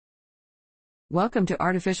Welcome to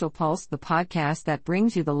Artificial Pulse, the podcast that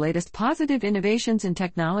brings you the latest positive innovations in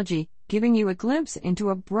technology, giving you a glimpse into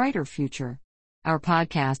a brighter future. Our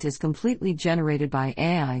podcast is completely generated by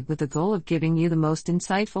AI with the goal of giving you the most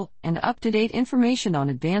insightful and up-to-date information on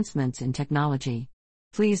advancements in technology.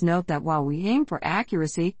 Please note that while we aim for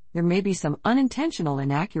accuracy, there may be some unintentional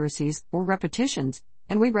inaccuracies or repetitions,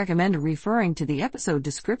 and we recommend referring to the episode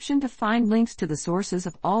description to find links to the sources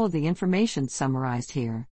of all of the information summarized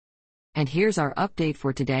here. And here's our update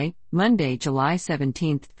for today, Monday, July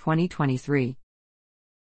 17, 2023.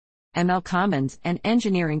 ML Commons, an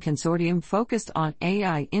engineering consortium focused on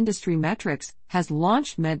AI industry metrics, has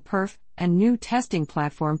launched MedPerf, a new testing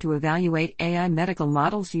platform to evaluate AI medical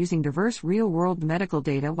models using diverse real-world medical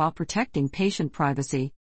data while protecting patient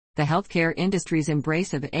privacy. The healthcare industry's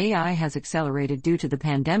embrace of AI has accelerated due to the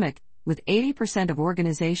pandemic, with 80% of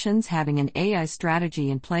organizations having an AI strategy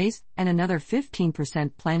in place and another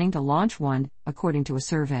 15% planning to launch one, according to a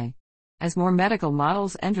survey. As more medical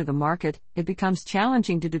models enter the market, it becomes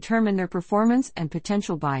challenging to determine their performance and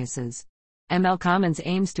potential biases. ML Commons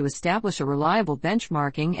aims to establish a reliable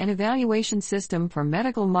benchmarking and evaluation system for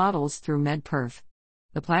medical models through MedPerf.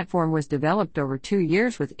 The platform was developed over 2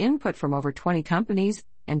 years with input from over 20 companies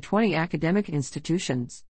and 20 academic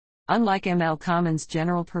institutions. Unlike ML Commons'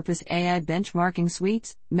 general-purpose AI benchmarking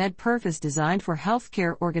suites, MedPerf is designed for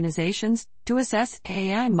healthcare organizations to assess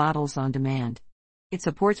AI models on demand. It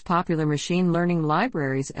supports popular machine learning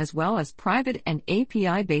libraries as well as private and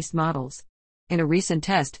API-based models. In a recent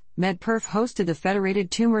test, MedPerf hosted the Federated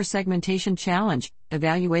Tumor Segmentation Challenge,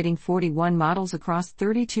 evaluating 41 models across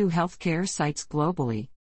 32 healthcare sites globally.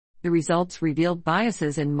 The results revealed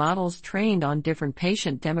biases in models trained on different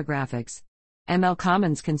patient demographics. ML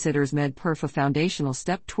Commons considers MedPerf a foundational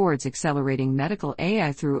step towards accelerating medical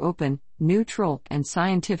AI through open, neutral, and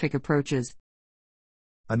scientific approaches.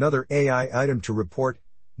 Another AI item to report: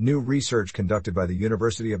 new research conducted by the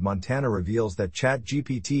University of Montana reveals that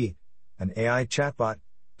ChatGPT, an AI chatbot,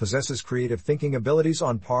 possesses creative thinking abilities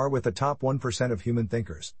on par with the top 1% of human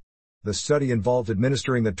thinkers. The study involved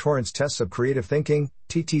administering the Torrance tests of creative thinking,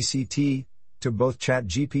 TTCT, to both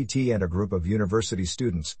ChatGPT and a group of university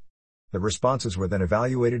students. The responses were then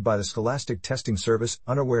evaluated by the Scholastic Testing Service,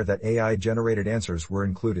 unaware that AI-generated answers were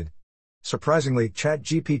included. Surprisingly,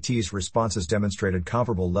 ChatGPT's responses demonstrated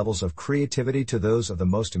comparable levels of creativity to those of the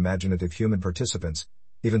most imaginative human participants,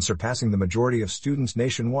 even surpassing the majority of students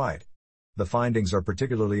nationwide. The findings are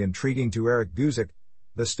particularly intriguing to Eric Guzik,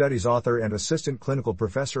 the study's author and assistant clinical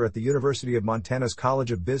professor at the University of Montana's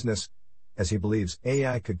College of Business, as he believes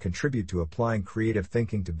AI could contribute to applying creative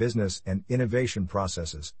thinking to business and innovation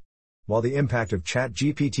processes. While the impact of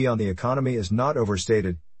ChatGPT on the economy is not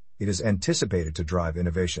overstated, it is anticipated to drive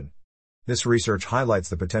innovation. This research highlights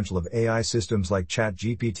the potential of AI systems like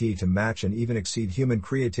ChatGPT to match and even exceed human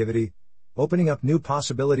creativity, opening up new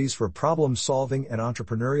possibilities for problem-solving and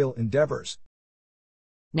entrepreneurial endeavors.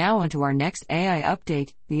 Now on to our next AI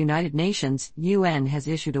update. The United Nations, UN, has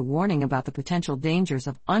issued a warning about the potential dangers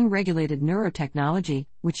of unregulated neurotechnology,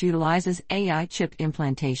 which utilizes AI chip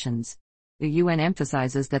implantations. The UN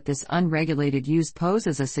emphasizes that this unregulated use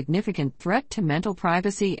poses a significant threat to mental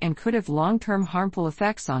privacy and could have long-term harmful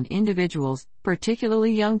effects on individuals,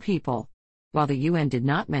 particularly young people. While the UN did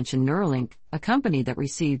not mention Neuralink, a company that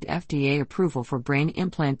received FDA approval for brain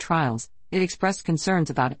implant trials, it expressed concerns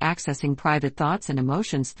about accessing private thoughts and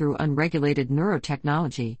emotions through unregulated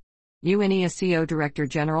neurotechnology. UNESCO Director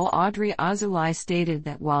General Audrey Azoulay stated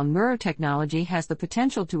that while neurotechnology has the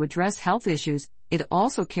potential to address health issues, it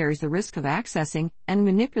also carries the risk of accessing and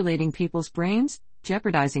manipulating people's brains,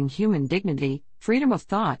 jeopardizing human dignity, freedom of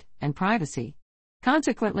thought, and privacy.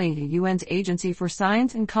 Consequently, the UN's Agency for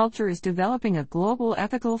Science and Culture is developing a global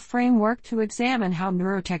ethical framework to examine how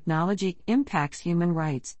neurotechnology impacts human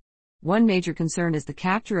rights. One major concern is the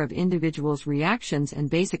capture of individuals' reactions and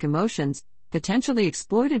basic emotions, potentially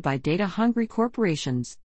exploited by data-hungry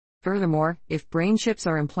corporations. Furthermore, if brain chips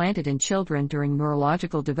are implanted in children during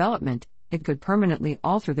neurological development, it could permanently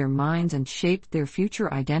alter their minds and shape their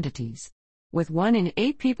future identities. With 1 in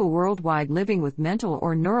 8 people worldwide living with mental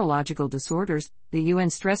or neurological disorders, the UN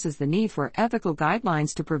stresses the need for ethical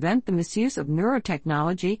guidelines to prevent the misuse of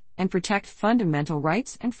neurotechnology and protect fundamental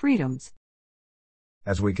rights and freedoms.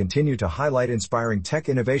 As we continue to highlight inspiring tech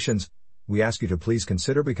innovations, we ask you to please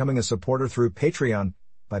consider becoming a supporter through Patreon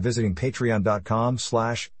by visiting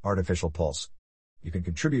patreon.com/artificialpulse. You can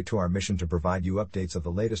contribute to our mission to provide you updates of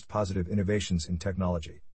the latest positive innovations in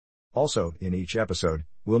technology. Also, in each episode,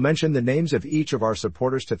 we'll mention the names of each of our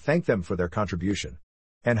supporters to thank them for their contribution.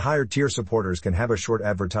 And higher tier supporters can have a short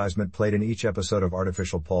advertisement played in each episode of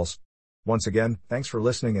Artificial Pulse. Once again, thanks for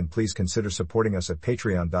listening and please consider supporting us at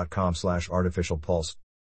patreon.com/artificialpulse.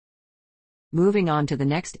 Moving on to the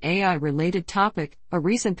next AI-related topic, a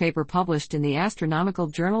recent paper published in the Astronomical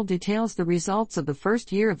Journal details the results of the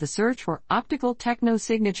first year of the search for optical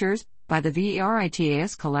technosignatures by the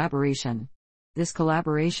VERITAS collaboration. This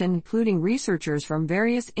collaboration, including researchers from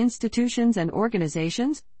various institutions and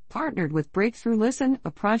organizations, partnered with Breakthrough Listen,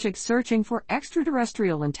 a project searching for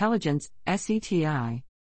extraterrestrial intelligence, SETI.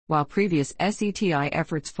 While previous SETI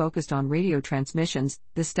efforts focused on radio transmissions,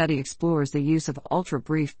 this study explores the use of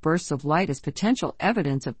ultra-brief bursts of light as potential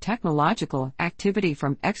evidence of technological activity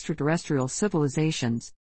from extraterrestrial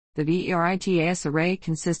civilizations. The VERITAS array,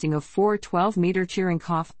 consisting of 4 12-meter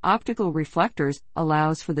Cherenkov optical reflectors,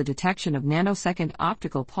 allows for the detection of nanosecond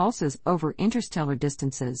optical pulses over interstellar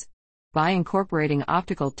distances. By incorporating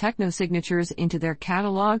optical technosignatures into their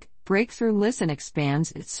catalog, Breakthrough Listen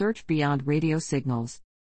expands its search beyond radio signals.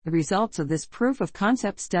 The results of this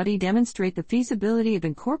proof-of-concept study demonstrate the feasibility of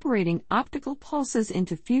incorporating optical pulses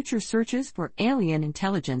into future searches for alien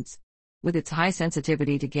intelligence. With its high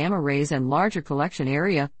sensitivity to gamma rays and larger collection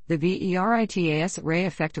area, the VERITAS array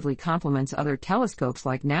effectively complements other telescopes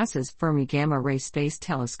like NASA's Fermi Gamma Ray Space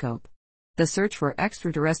Telescope. The search for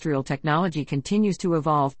extraterrestrial technology continues to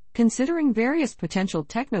evolve, considering various potential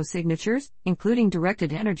technosignatures, including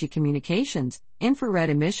directed energy communications, infrared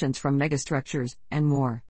emissions from megastructures, and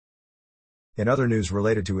more. In other news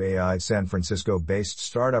related to AI, San Francisco-based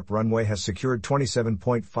startup Runway has secured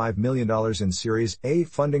 $27.5 million in Series A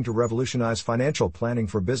funding to revolutionize financial planning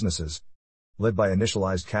for businesses. Led by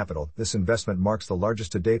Initialized Capital, this investment marks the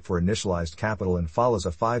largest to date for Initialized Capital and follows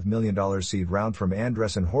a $5 million seed round from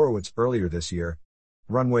Andreessen Horowitz earlier this year.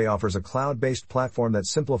 Runway offers a cloud-based platform that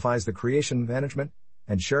simplifies the creation, management,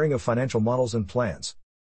 and sharing of financial models and plans.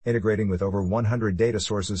 Integrating with over 100 data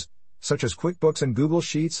sources, such as QuickBooks and Google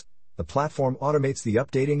Sheets, the platform automates the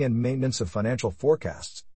updating and maintenance of financial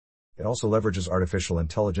forecasts. It also leverages artificial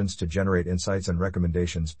intelligence to generate insights and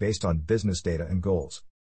recommendations based on business data and goals.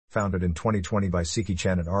 Founded in 2020 by Siki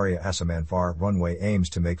Chan and Arya Asamanvar, Runway aims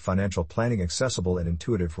to make financial planning accessible and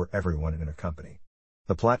intuitive for everyone in a company.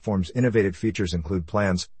 The platform's innovative features include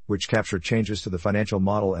plans, which capture changes to the financial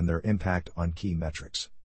model and their impact on key metrics.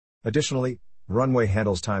 Additionally, Runway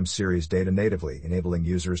handles time series data natively, enabling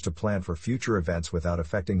users to plan for future events without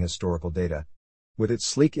affecting historical data. With its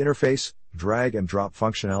sleek interface, drag-and-drop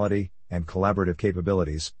functionality, and collaborative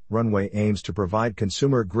capabilities, Runway aims to provide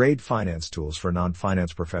consumer-grade finance tools for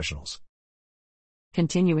non-finance professionals.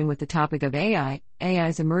 Continuing with the topic of AI,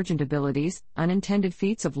 AI's emergent abilities, unintended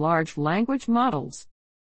feats of large language models.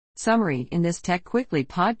 Summary: in this Tech Quickly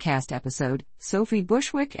podcast episode, Sophie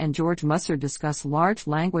Bushwick and George Musser discuss large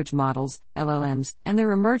language models, LLMs, and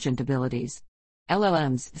their emergent abilities.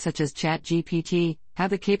 LLMs, such as ChatGPT, have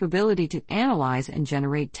the capability to analyze and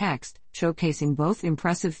generate text, showcasing both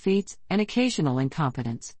impressive feats and occasional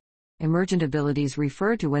incompetence. Emergent abilities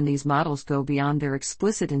refer to when these models go beyond their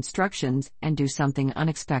explicit instructions and do something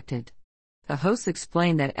unexpected. The hosts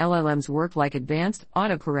explain that LLMs work like advanced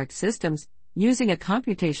autocorrect systems, using a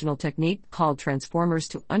computational technique called transformers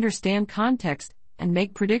to understand context and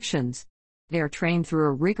make predictions. They are trained through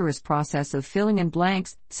a rigorous process of filling in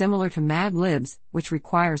blanks, similar to Mad Libs, which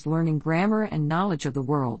requires learning grammar and knowledge of the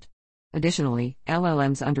world. Additionally,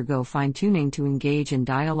 LLMs undergo fine-tuning to engage in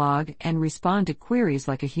dialogue and respond to queries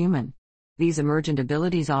like a human. These emergent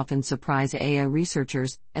abilities often surprise AI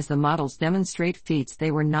researchers, as the models demonstrate feats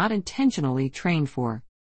they were not intentionally trained for.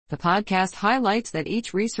 The podcast highlights that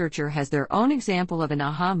each researcher has their own example of an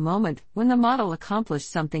aha moment when the model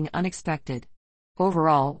accomplished something unexpected.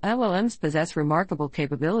 Overall, LLMs possess remarkable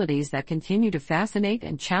capabilities that continue to fascinate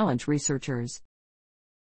and challenge researchers.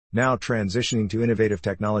 Now transitioning to innovative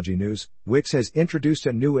technology news, Wix has introduced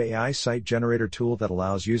a new AI site generator tool that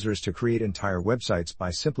allows users to create entire websites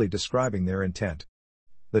by simply describing their intent.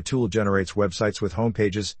 The tool generates websites with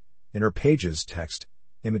homepages, inner pages, text,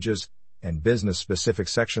 images, and business-specific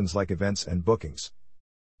sections like events and bookings.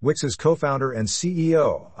 Wix's co-founder and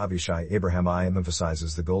CEO, Avishai Abraham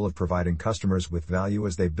emphasizes the goal of providing customers with value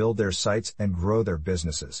as they build their sites and grow their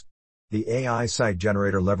businesses. The AI site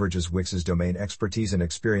generator leverages Wix's domain expertise and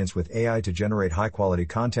experience with AI to generate high-quality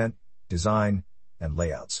content, design, and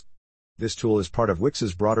layouts. This tool is part of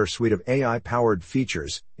Wix's broader suite of AI-powered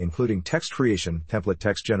features, including text creation, template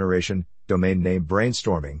text generation, domain name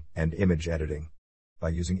brainstorming, and image editing. By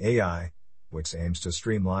using AI, Wix aims to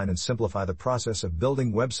streamline and simplify the process of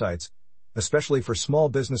building websites, especially for small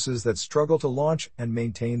businesses that struggle to launch and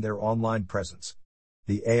maintain their online presence.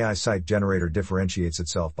 The AI site generator differentiates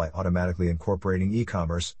itself by automatically incorporating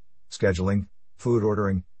e-commerce, scheduling, food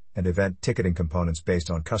ordering, and event ticketing components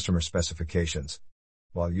based on customer specifications.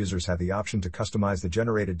 While users have the option to customize the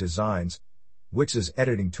generated designs, Wix's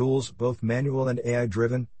editing tools, both manual and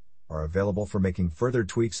AI-driven, are available for making further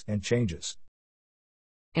tweaks and changes.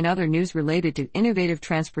 In other news related to innovative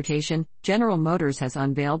transportation, General Motors has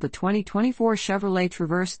unveiled the 2024 Chevrolet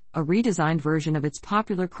Traverse, a redesigned version of its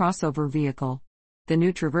popular crossover vehicle. The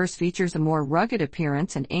new Traverse features a more rugged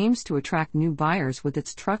appearance and aims to attract new buyers with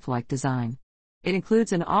its truck-like design. It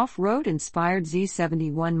includes an off-road-inspired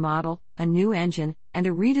Z71 model, a new engine, and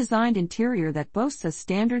a redesigned interior that boasts a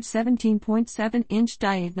standard 17.7-inch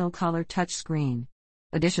diagonal color touchscreen.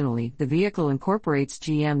 Additionally, the vehicle incorporates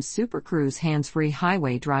GM's Super Cruise hands-free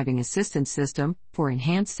highway driving assistance system for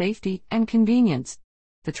enhanced safety and convenience.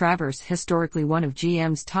 The Traverse, historically one of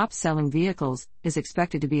GM's top-selling vehicles, is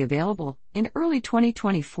expected to be available in early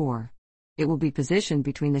 2024. It will be positioned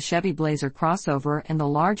between the Chevy Blazer crossover and the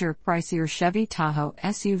larger, pricier Chevy Tahoe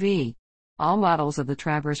SUV. All models of the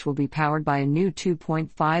Traverse will be powered by a new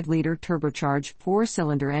 2.5-liter turbocharged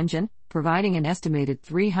 4-cylinder engine, providing an estimated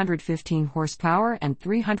 315 horsepower and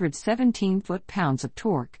 317 foot-pounds of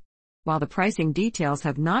torque. While the pricing details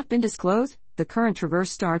have not been disclosed, the current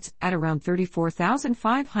Traverse starts at around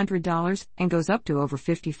 $34,500 and goes up to over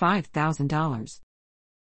 $55,000.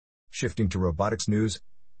 Shifting to robotics news,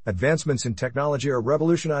 advancements in technology are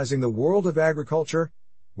revolutionizing the world of agriculture,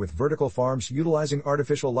 with vertical farms utilizing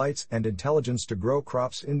artificial lights and intelligence to grow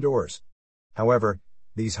crops indoors. However,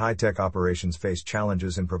 these high-tech operations face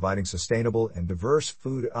challenges in providing sustainable and diverse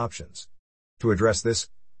food options. To address this,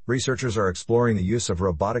 researchers are exploring the use of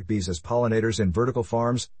robotic bees as pollinators in vertical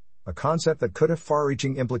farms, a concept that could have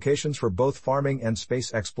far-reaching implications for both farming and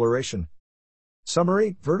space exploration.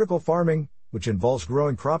 Summary: vertical farming, which involves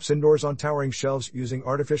growing crops indoors on towering shelves using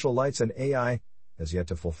artificial lights and AI, has yet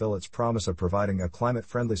to fulfill its promise of providing a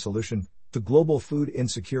climate-friendly solution to global food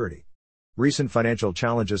insecurity. Recent financial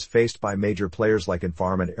challenges faced by major players like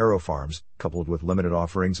Infarm and AeroFarms, coupled with limited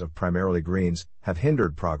offerings of primarily greens, have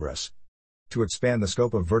hindered progress. To expand the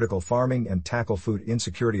scope of vertical farming and tackle food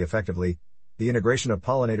insecurity effectively, the integration of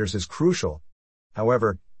pollinators is crucial.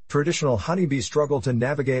 However, traditional honeybees struggle to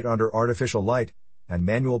navigate under artificial light, and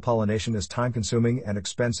manual pollination is time-consuming and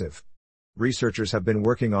expensive. Researchers have been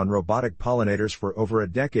working on robotic pollinators for over a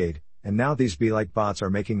decade, and now these bee-like bots are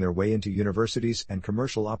making their way into universities and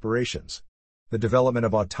commercial operations. The development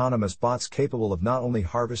of autonomous bots capable of not only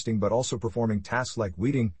harvesting but also performing tasks like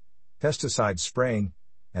weeding, pesticide spraying,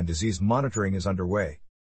 and disease monitoring is underway.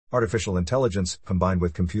 Artificial intelligence, combined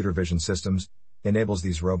with computer vision systems, enables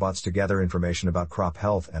these robots to gather information about crop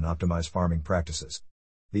health and optimize farming practices.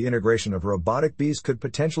 The integration of robotic bees could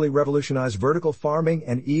potentially revolutionize vertical farming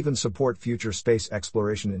and even support future space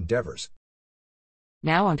exploration endeavors.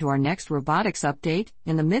 Now on to our next robotics update.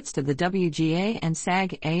 In the midst of the WGA and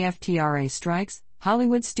SAG-AFTRA strikes,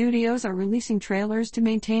 Hollywood studios are releasing trailers to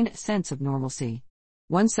maintain a sense of normalcy.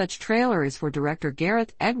 One such trailer is for director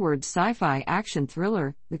Gareth Edwards' sci-fi action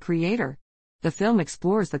thriller, The Creator. The film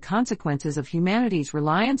explores the consequences of humanity's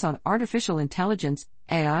reliance on artificial intelligence,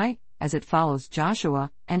 AI, as it follows Joshua,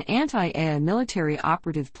 an anti-AI military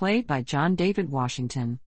operative played by John David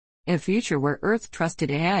Washington. In a future where Earth trusted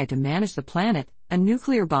AI to manage the planet, a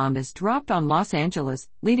nuclear bomb is dropped on Los Angeles,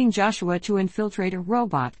 leading Joshua to infiltrate a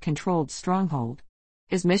robot-controlled stronghold.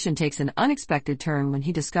 His mission takes an unexpected turn when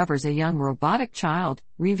he discovers a young robotic child,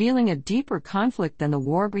 revealing a deeper conflict than the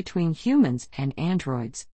war between humans and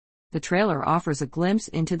androids. The trailer offers a glimpse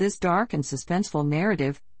into this dark and suspenseful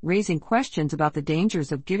narrative, raising questions about the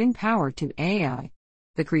dangers of giving power to AI.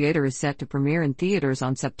 The Creator is set to premiere in theaters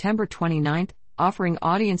on September 29, offering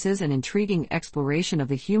audiences an intriguing exploration of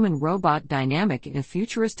the human-robot dynamic in a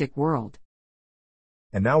futuristic world.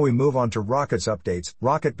 And now we move on to rockets updates.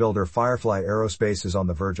 Rocket builder Firefly Aerospace is on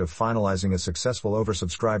the verge of finalizing a successful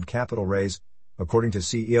oversubscribed capital raise, according to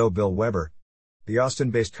CEO Bill Weber. The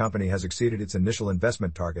Austin-based company has exceeded its initial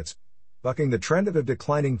investment targets, bucking the trend of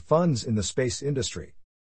declining funds in the space industry.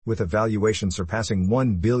 With a valuation surpassing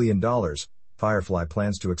 $1 billion, Firefly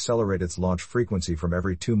plans to accelerate its launch frequency from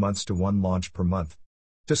every 2 months to 1 launch per month.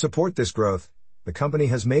 To support this growth, the company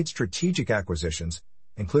has made strategic acquisitions,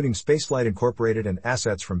 including Spaceflight Incorporated and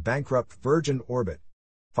assets from bankrupt Virgin Orbit.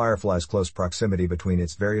 Firefly's close proximity between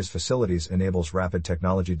its various facilities enables rapid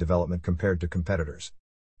technology development compared to competitors.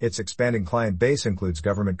 Its expanding client base includes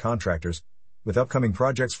government contractors, with upcoming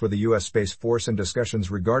projects for the U.S. Space Force and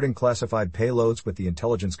discussions regarding classified payloads with the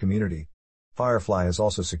intelligence community. Firefly has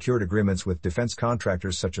also secured agreements with defense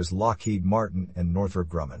contractors such as Lockheed Martin and Northrop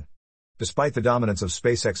Grumman. Despite the dominance of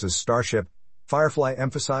SpaceX's Starship, Firefly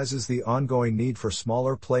emphasizes the ongoing need for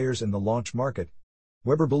smaller players in the launch market.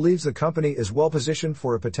 Weber believes the company is well positioned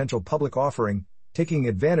for a potential public offering, taking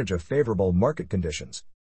advantage of favorable market conditions.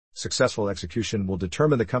 Successful execution will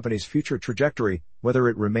determine the company's future trajectory, whether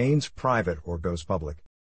it remains private or goes public.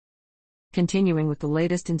 Continuing with the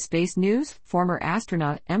latest in space news, former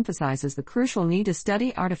astronaut emphasizes the crucial need to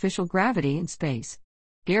study artificial gravity in space.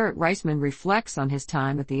 Garrett Reisman reflects on his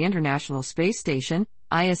time at the International Space Station,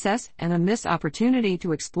 ISS, and a missed opportunity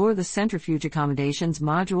to explore the Centrifuge Accommodations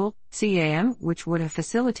Module, CAM, which would have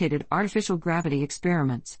facilitated artificial gravity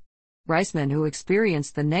experiments. Reisman, who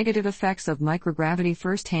experienced the negative effects of microgravity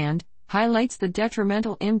firsthand, highlights the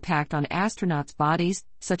detrimental impact on astronauts' bodies,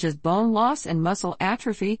 such as bone loss and muscle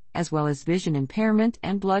atrophy, as well as vision impairment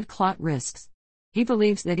and blood clot risks. He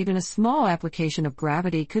believes that even a small application of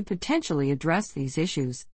gravity could potentially address these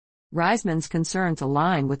issues. Reisman's concerns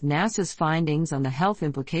align with NASA's findings on the health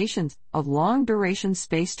implications of long-duration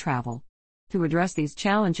space travel. To address these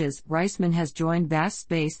challenges, Reisman has joined Vast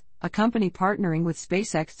Space, a company partnering with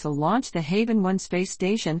SpaceX to launch the Haven 1 space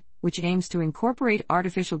station, which aims to incorporate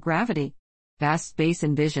artificial gravity. Vast Space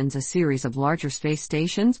envisions a series of larger space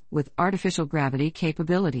stations with artificial gravity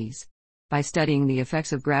capabilities. By studying the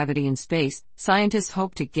effects of gravity in space, scientists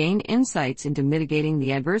hope to gain insights into mitigating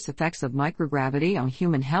the adverse effects of microgravity on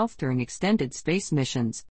human health during extended space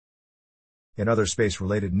missions. In other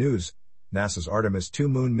space-related news, NASA's Artemis II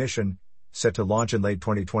moon mission, set to launch in late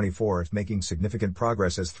 2024, is making significant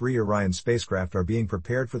progress as 3 Orion spacecraft are being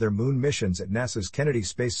prepared for their moon missions at NASA's Kennedy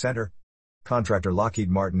Space Center. Contractor Lockheed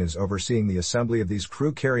Martin is overseeing the assembly of these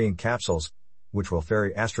crew-carrying capsules, which will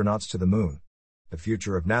ferry astronauts to the moon. The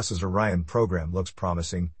future of NASA's Orion program looks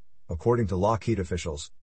promising, according to Lockheed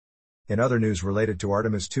officials. In other news related to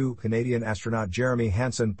Artemis II, Canadian astronaut Jeremy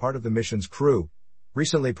Hansen, part of the mission's crew,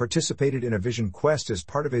 recently participated in a vision quest as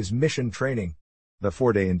part of his mission training. The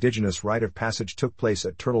 4-day Indigenous rite of passage took place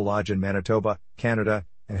at Turtle Lodge in Manitoba, Canada,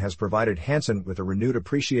 and has provided Hansen with a renewed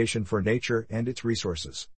appreciation for nature and its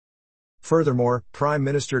resources. Furthermore, Prime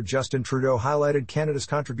Minister Justin Trudeau highlighted Canada's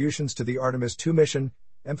contributions to the Artemis II mission,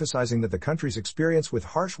 emphasizing that the country's experience with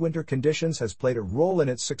harsh winter conditions has played a role in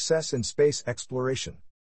its success in space exploration.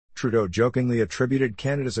 Trudeau jokingly attributed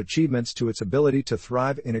Canada's achievements to its ability to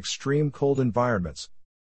thrive in extreme cold environments.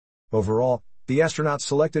 Overall, the astronauts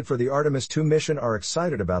selected for the Artemis II mission are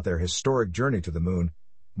excited about their historic journey to the moon,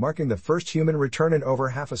 marking the first human return in over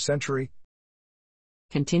half a century.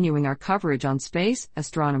 Continuing our coverage on space,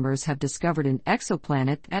 astronomers have discovered an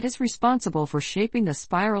exoplanet that is responsible for shaping the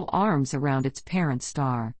spiral arms around its parent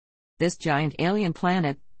star. This giant alien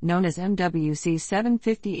planet, known as MWC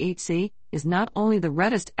 758c, is not only the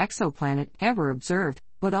reddest exoplanet ever observed,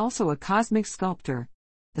 but also a cosmic sculptor.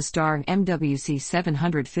 The star MWC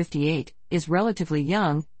 758 is relatively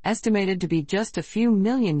young, estimated to be just a few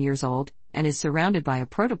million years old, and is surrounded by a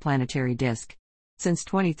protoplanetary disk. Since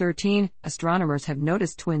 2013, astronomers have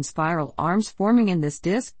noticed twin spiral arms forming in this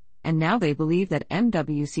disk, and now they believe that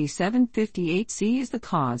MWC 758c is the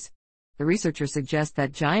cause. The researchers suggest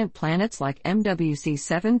that giant planets like MWC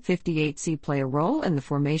 758c play a role in the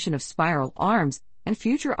formation of spiral arms, and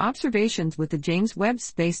future observations with the James Webb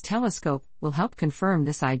Space Telescope will help confirm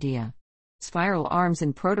this idea. Spiral arms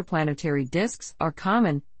in protoplanetary disks are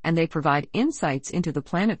common, and they provide insights into the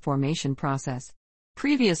planet formation process.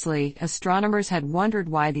 Previously, astronomers had wondered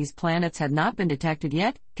why these planets had not been detected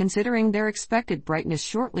yet, considering their expected brightness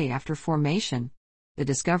shortly after formation. The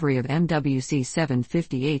discovery of MWC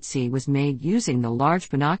 758c was made using the Large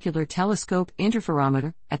Binocular Telescope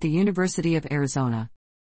Interferometer at the University of Arizona.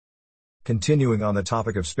 Continuing on the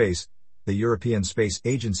topic of space, the European Space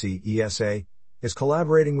Agency (ESA) is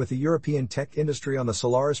collaborating with the European tech industry on the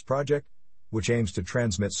Solaris project, which aims to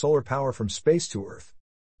transmit solar power from space to Earth.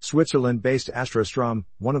 Switzerland-based Astrostrom,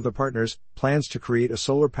 one of the partners, plans to create a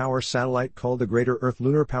solar power satellite called the Greater Earth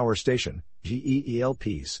Lunar Power Station,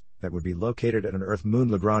 GELPs, that would be located at an Earth-Moon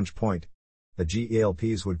Lagrange point. The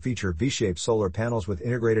GELPs would feature V-shaped solar panels with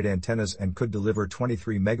integrated antennas and could deliver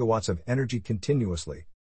 23 megawatts of energy continuously.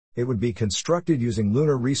 It would be constructed using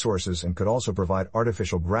lunar resources and could also provide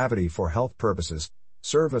artificial gravity for health purposes,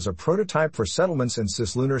 serve as a prototype for settlements in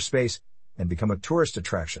cislunar space, and become a tourist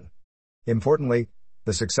attraction. Importantly,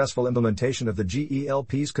 the successful implementation of the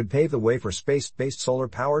GELPs could pave the way for space-based solar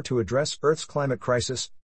power to address Earth's climate crisis.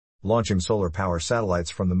 Launching solar power satellites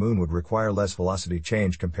from the moon would require less velocity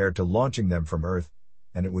change compared to launching them from Earth,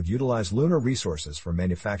 and it would utilize lunar resources for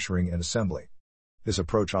manufacturing and assembly. This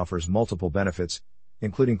approach offers multiple benefits,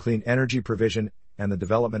 including clean energy provision and the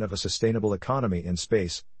development of a sustainable economy in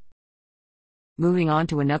space. Moving on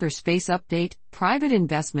to another space update, private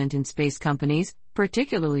investment in space companies,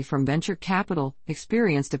 particularly from venture capital,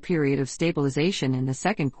 experienced a period of stabilization in the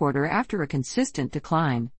second quarter after a consistent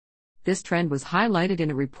decline. This trend was highlighted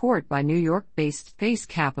in a report by New York-based Space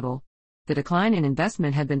Capital. The decline in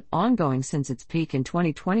investment had been ongoing since its peak in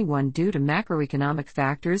 2021 due to macroeconomic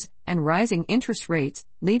factors and rising interest rates,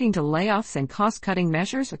 leading to layoffs and cost-cutting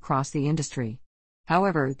measures across the industry.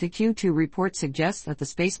 However, the Q2 report suggests that the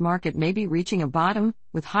space market may be reaching a bottom,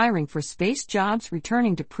 with hiring for space jobs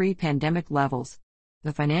returning to pre-pandemic levels.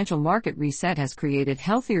 The financial market reset has created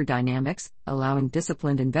healthier dynamics, allowing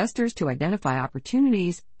disciplined investors to identify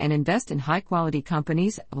opportunities and invest in high-quality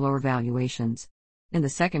companies at lower valuations. In the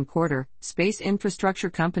second quarter, space infrastructure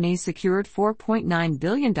companies secured $4.9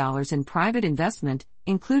 billion in private investment,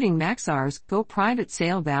 including Maxar's go-private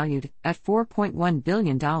sale valued at $4.1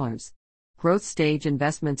 billion. Growth stage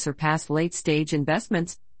investments surpassed late-stage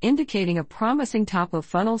investments, indicating a promising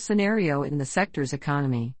top-of-funnel scenario in the sector's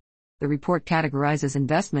economy. The report categorizes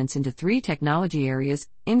investments into three technology areas: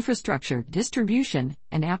 infrastructure, distribution,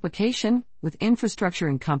 and application, with infrastructure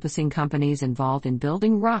encompassing companies involved in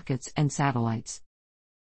building rockets and satellites.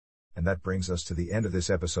 And that brings us to the end of this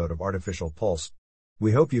episode of Artificial Pulse.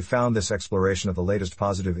 We hope you found this exploration of the latest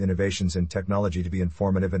positive innovations in technology to be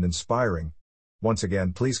informative and inspiring. Once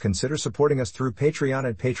again, please consider supporting us through Patreon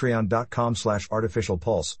at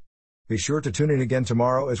patreon.com/artificialpulse. Be sure to tune in again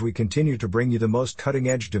tomorrow as we continue to bring you the most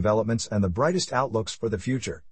cutting-edge developments and the brightest outlooks for the future.